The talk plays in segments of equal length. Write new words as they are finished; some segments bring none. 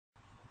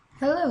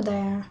Hello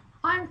there,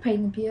 I'm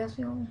Peyton as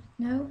you all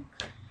know,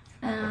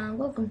 and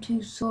welcome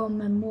to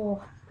some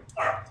more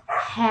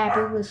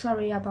happy.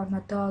 Sorry about my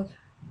dog.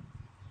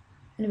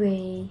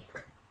 Anyway,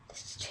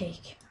 let's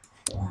take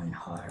one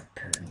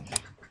harpoon.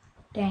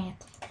 Dang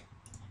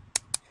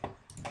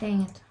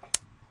it.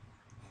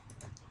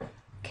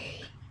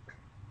 Okay.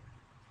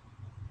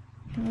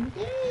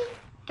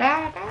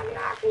 Dad, I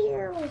love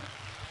you.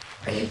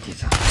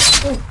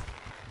 Oh,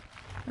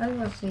 that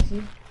was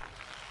easy.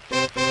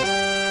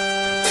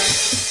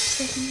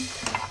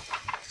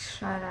 Let's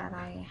try that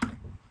again.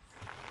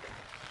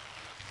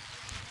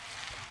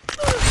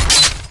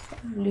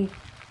 Lovely.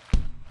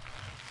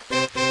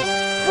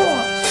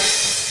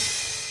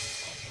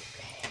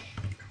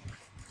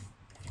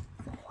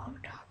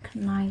 Dark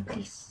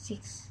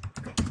 96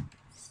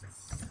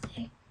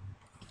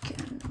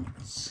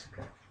 seconds.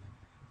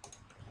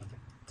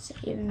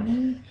 Save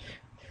me.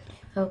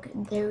 Okay,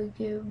 there we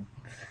go.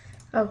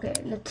 Okay,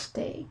 let's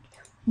take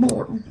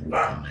more.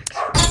 Wow.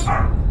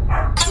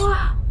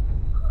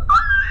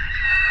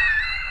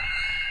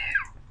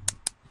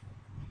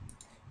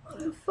 Are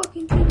you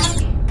fucking kidding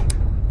me?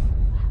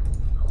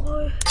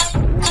 What?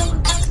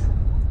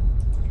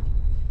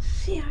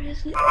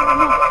 Seriously? Oh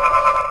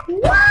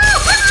no.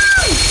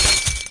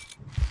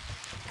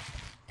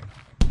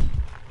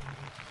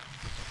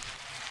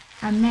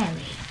 I'm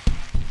married.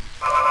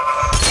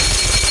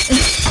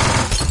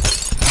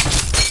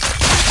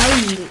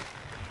 Holy.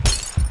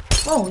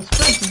 Oh, it's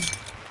breaking.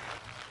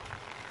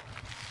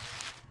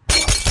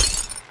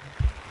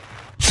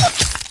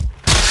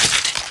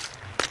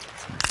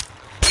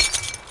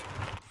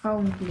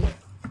 Holy.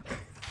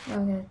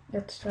 Okay,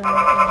 let's try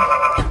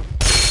again.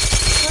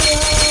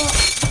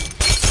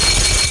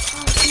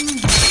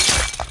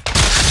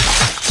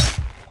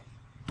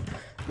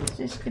 This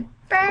is the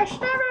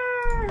best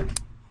ever!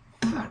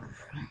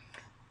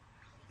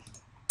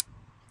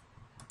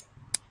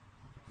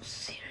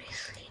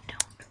 Seriously,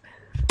 don't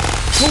move.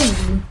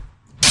 Holy!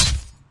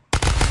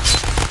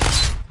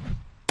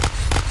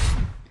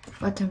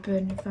 What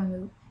happened if I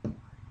move?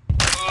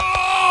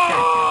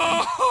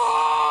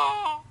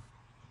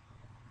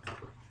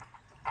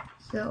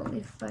 So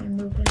if I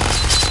move it,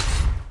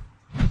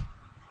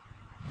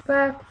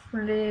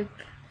 backflip,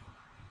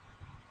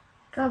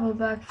 double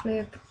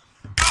backflip.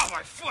 Ow,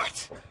 my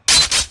foot!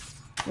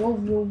 Whoa,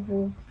 whoa,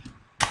 whoa!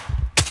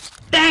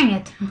 Dang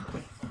it!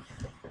 Okay.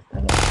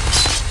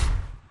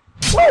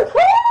 Whoa,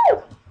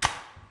 whoa!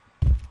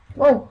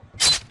 Whoa!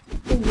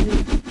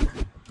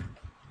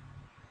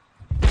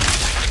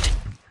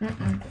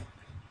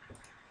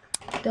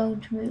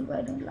 Don't move.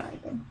 I don't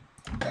like them.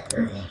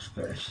 Barrels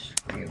versus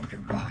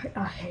beautiful.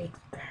 I hate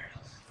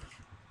barrels.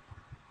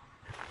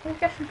 We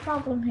got some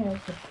problem here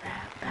with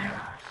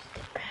barrels.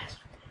 The best.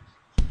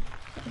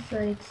 So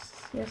it's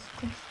just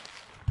this.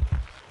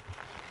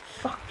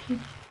 Fuck you,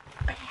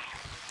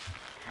 barrels.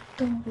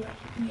 Don't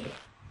like me.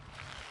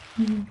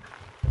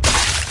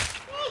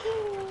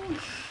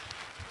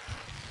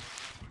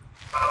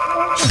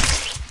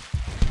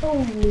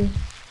 Holy.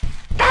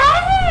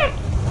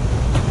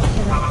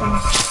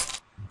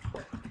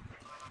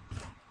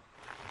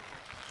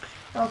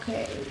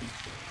 Okay.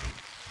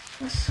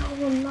 That's so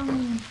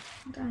long.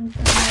 Done.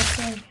 Okay.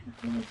 I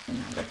think it's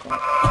another goal.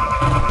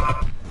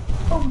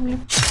 Holy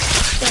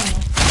damn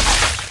it.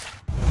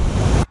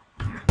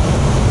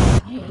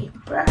 Hey,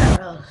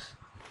 barrels.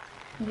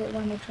 I'll get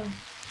one more try.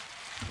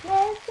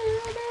 Let's do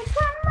this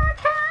one more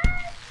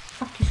time.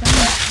 Fuck you so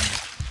much.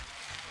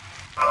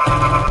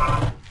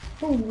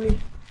 Holy.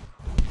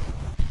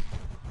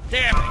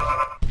 Damn it!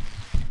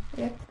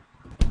 Yep.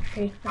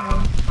 Okay,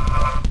 fine.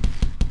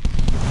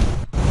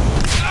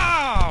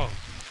 Ow!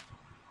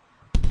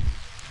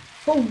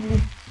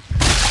 Holy.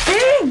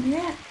 Dang,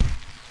 yeah.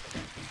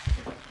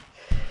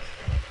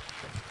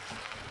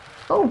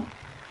 Oh.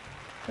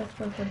 That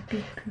was a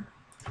big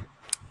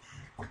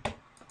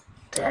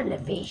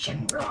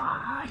television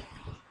rod.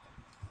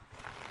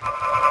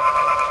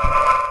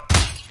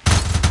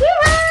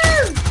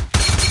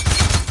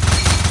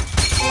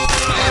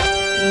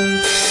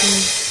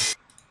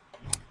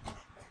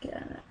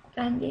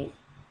 Bandit.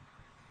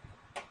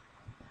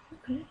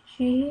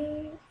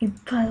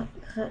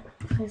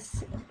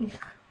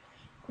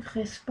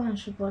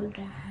 Irresponsible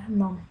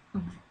mom.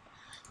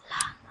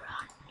 Long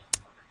run,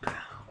 bro.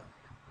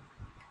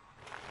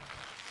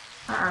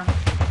 I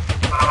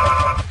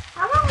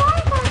don't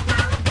like that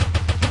now.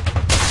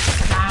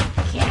 I don't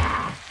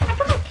care. I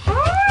don't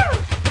care.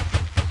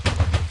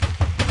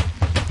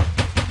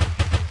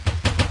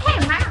 Hey,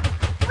 Mom,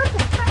 what the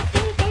fuck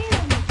are you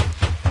doing?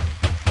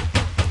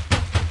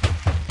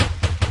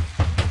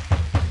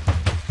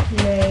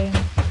 Lame.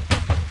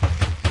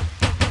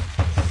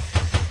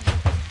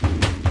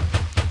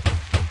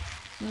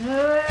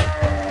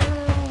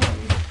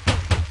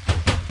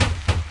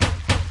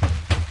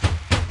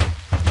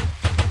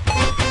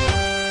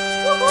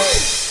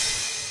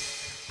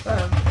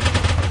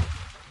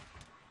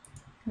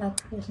 That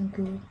wasn't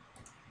good.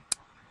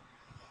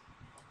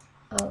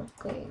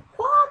 Okay.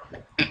 What?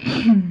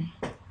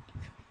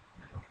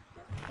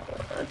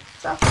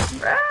 What's up?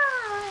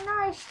 Ah,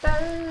 nice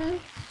though.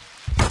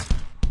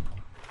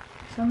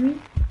 Sorry.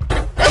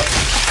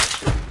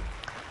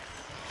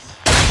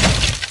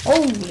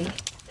 Holy.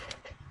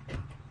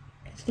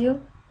 Still.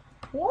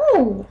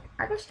 Whoa!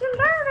 I can still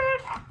learn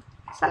it.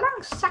 So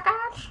long,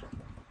 suckers.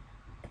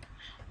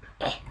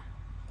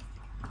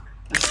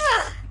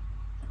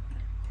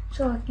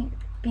 So I can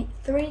beat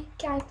 3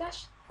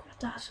 characters.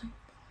 That's awesome.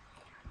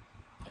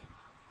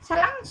 So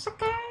long,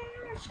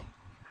 suckers.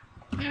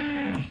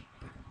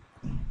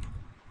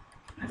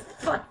 My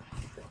foot.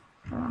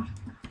 Oh.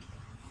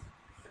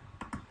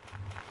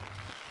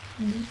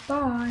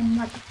 Goodbye,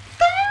 mother.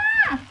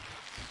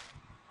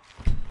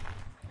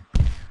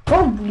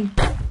 Holy.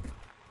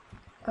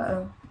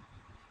 Uh-oh.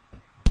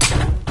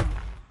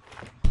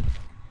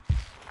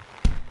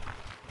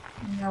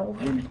 No.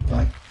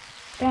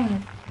 Dang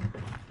it.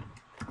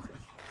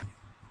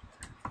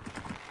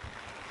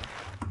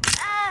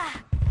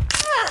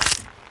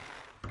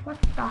 What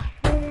the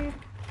heck?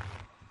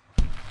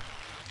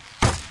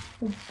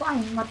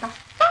 Goodbye, mother.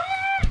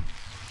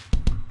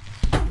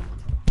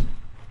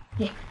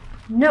 Yeah.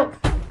 No.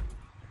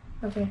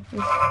 Okay.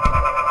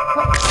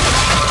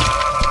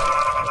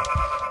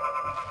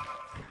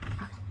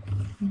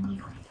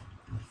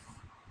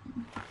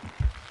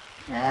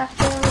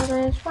 After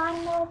this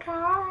one more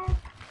time.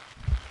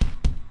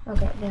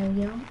 Okay, there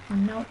we go. Oh,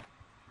 no.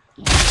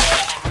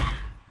 Yeah.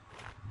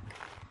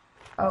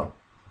 Oh.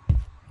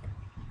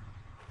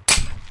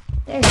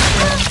 There you go.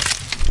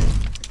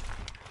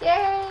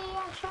 Yay!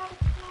 I'm shot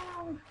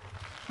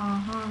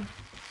down.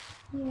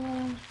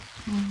 Yeah.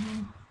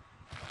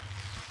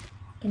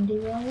 Can do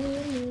all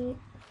it.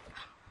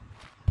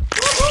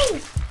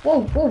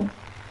 Whoa, whoa.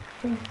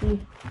 Creepy.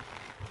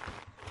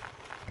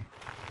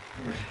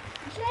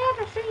 Is that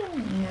a thing?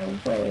 No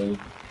way.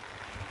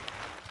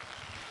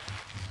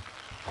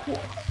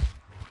 Cool.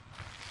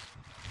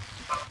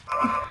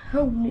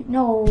 Holy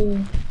no.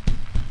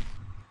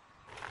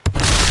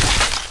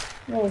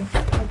 Whoa,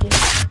 okay.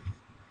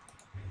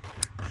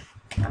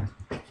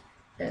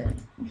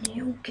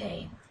 New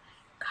game.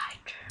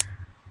 Guide.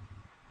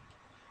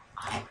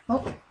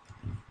 Oh.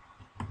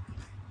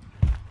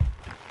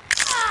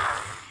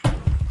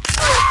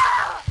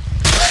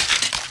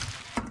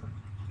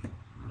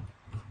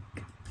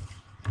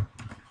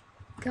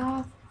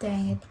 God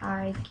dang it,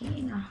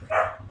 Aikina.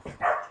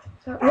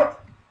 So, whoop.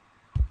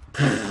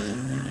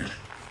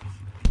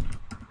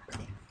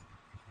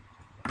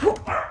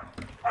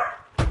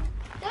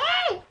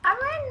 Yay! I'm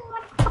in!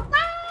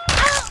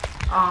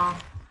 Aw.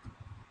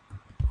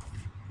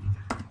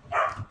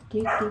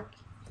 Dick.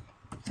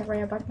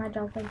 Sorry about my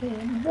dog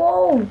again.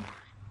 Whoa!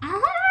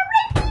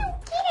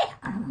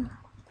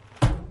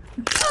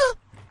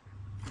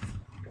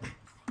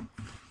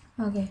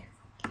 Okay.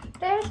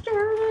 Let's do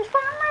this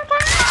one more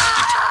time.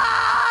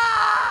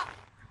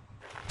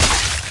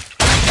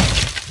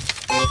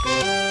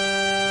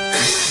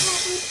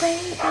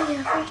 Baby, I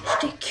reached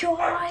the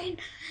coin.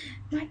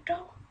 My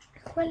dog.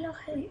 Well,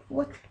 okay.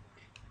 What?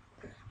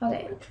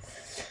 Okay.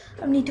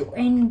 I need to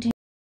end.